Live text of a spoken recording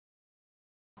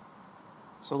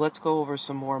So let's go over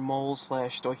some more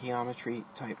mole/stoichiometry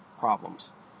type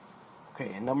problems.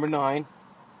 Okay, in number 9,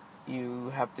 you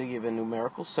have to give a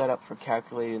numerical setup for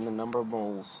calculating the number of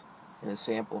moles in a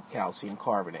sample of calcium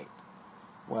carbonate.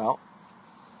 Well,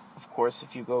 of course,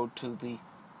 if you go to the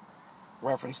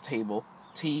reference table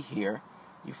T here,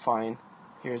 you find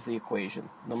here's the equation.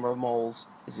 Number of moles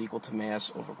is equal to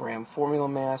mass over gram formula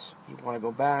mass. You want to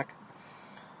go back.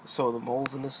 So the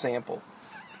moles in the sample.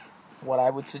 What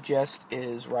I would suggest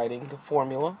is writing the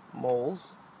formula.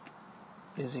 Moles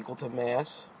is equal to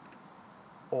mass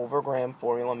over gram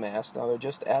formula mass. Now they're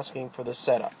just asking for the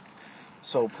setup.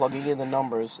 So plugging in the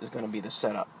numbers is going to be the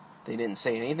setup. They didn't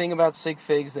say anything about sig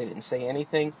figs. They didn't say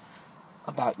anything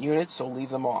about units, so leave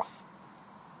them off.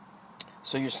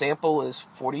 So your sample is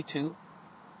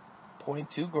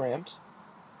 42.2 grams,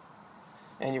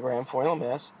 and your gram formula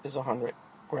mass is 100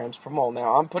 grams per mole.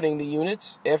 Now, I'm putting the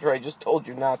units after I just told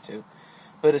you not to,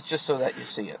 but it's just so that you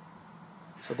see it.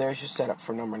 So there's your setup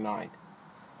for number 9.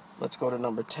 Let's go to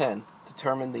number 10.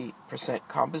 Determine the percent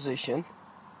composition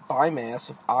by mass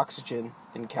of oxygen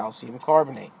in calcium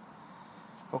carbonate.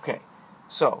 Okay,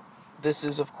 so this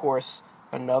is, of course,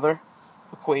 another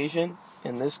equation.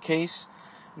 In this case,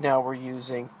 now we're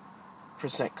using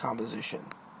percent composition.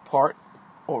 Part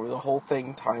over the whole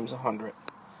thing times 100.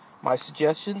 My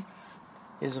suggestion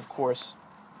is, of course,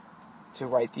 to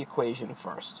write the equation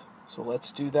first. So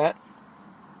let's do that.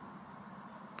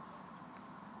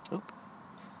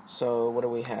 So what do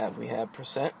we have? We have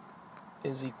percent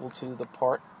is equal to the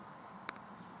part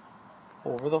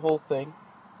over the whole thing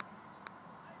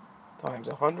times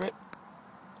 100.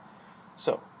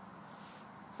 So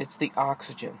it's the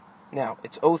oxygen. Now,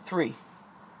 it's O3.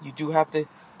 You do have to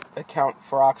account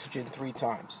for oxygen 3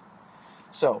 times.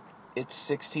 So it's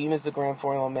 16 is the gram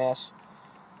formula mass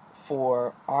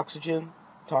for oxygen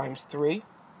times 3.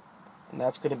 And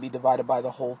that's going to be divided by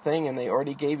the whole thing. And they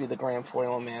already gave you the gram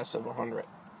formula mass of 100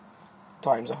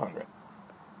 times 100.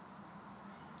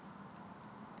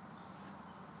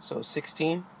 So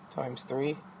 16 times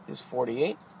 3 is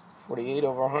 48. 48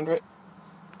 over 100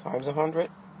 times 100.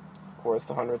 Of course,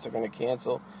 the hundreds are going to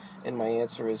cancel, and my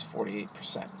answer is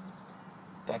 48%.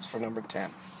 That's for number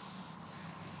 10.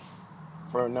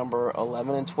 For number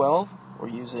 11 and 12, we're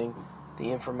using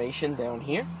the information down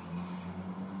here.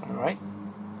 All right,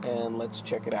 and let's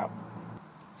check it out.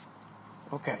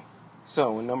 Okay,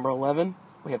 so in number 11,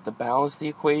 we have to balance the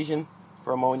equation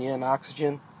for ammonia and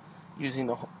oxygen using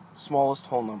the smallest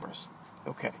whole numbers.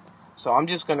 Okay, so I'm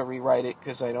just going to rewrite it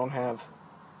because I don't have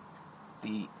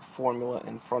the formula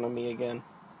in front of me again.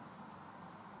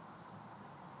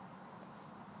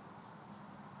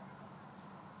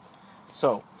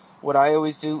 So what I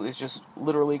always do is just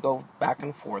literally go back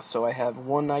and forth. So I have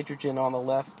 1 nitrogen on the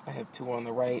left, I have 2 on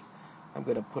the right. I'm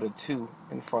going to put a 2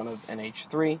 in front of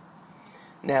NH3.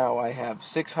 Now I have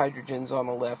 6 hydrogens on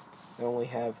the left, I only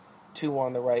have 2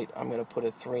 on the right. I'm going to put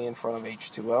a 3 in front of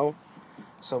H2O.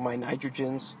 So my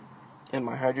nitrogens and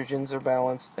my hydrogens are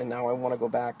balanced, and now I want to go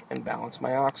back and balance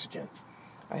my oxygen.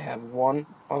 I have 1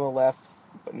 on the left,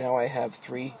 but now I have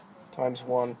 3 times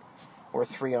 1, or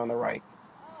 3 on the right.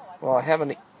 Well, I have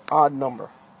an odd number.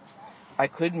 I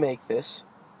could make this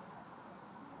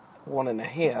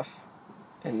 1.5,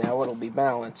 and now it'll be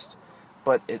balanced,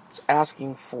 but it's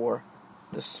asking for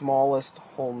the smallest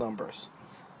whole numbers.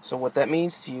 So what that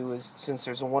means to you is, since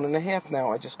there's a 1.5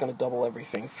 now, I'm just going to double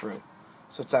everything through.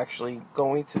 So it's actually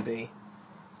going to be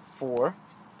 4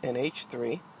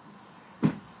 NH3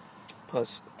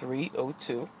 plus 3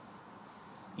 O2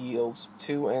 yields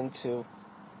 2 N2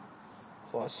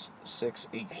 plus 6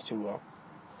 H2O.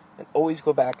 And always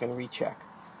go back and recheck.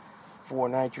 4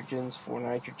 nitrogens,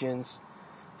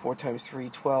 4 times 3,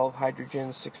 12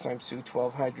 hydrogens, 6 times 2,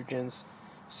 12 hydrogens,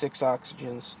 6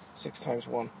 oxygens, 6 times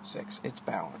 1, 6. It's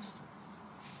balanced.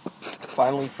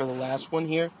 Finally, for the last one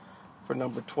here, for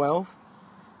number 12,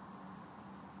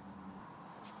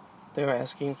 they're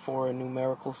asking for a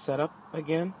numerical setup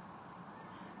again.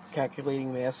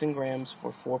 Calculating mass in grams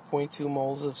for 4.2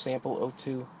 moles of sample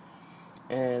O2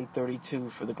 and 32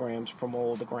 for the grams per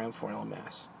mole of the gram formula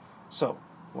mass. So,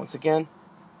 once again,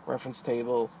 reference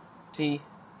table T.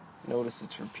 Notice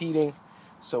it's repeating.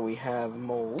 So we have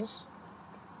moles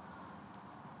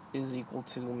is equal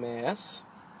to mass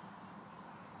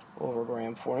over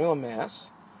gram formula mass.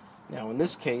 Now in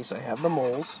this case, I have the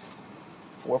moles.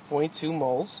 4.2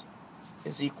 moles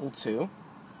is equal to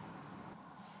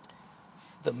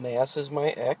the mass is my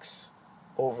X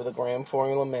over the gram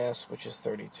formula mass, which is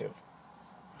 32.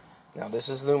 Now this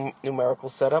is the numerical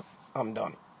setup. I'm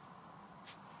done.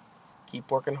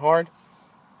 Keep working hard.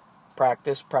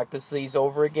 Practice these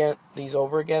over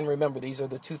again. Remember, these are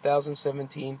the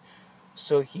 2017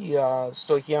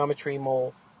 stoichiometry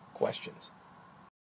mole questions.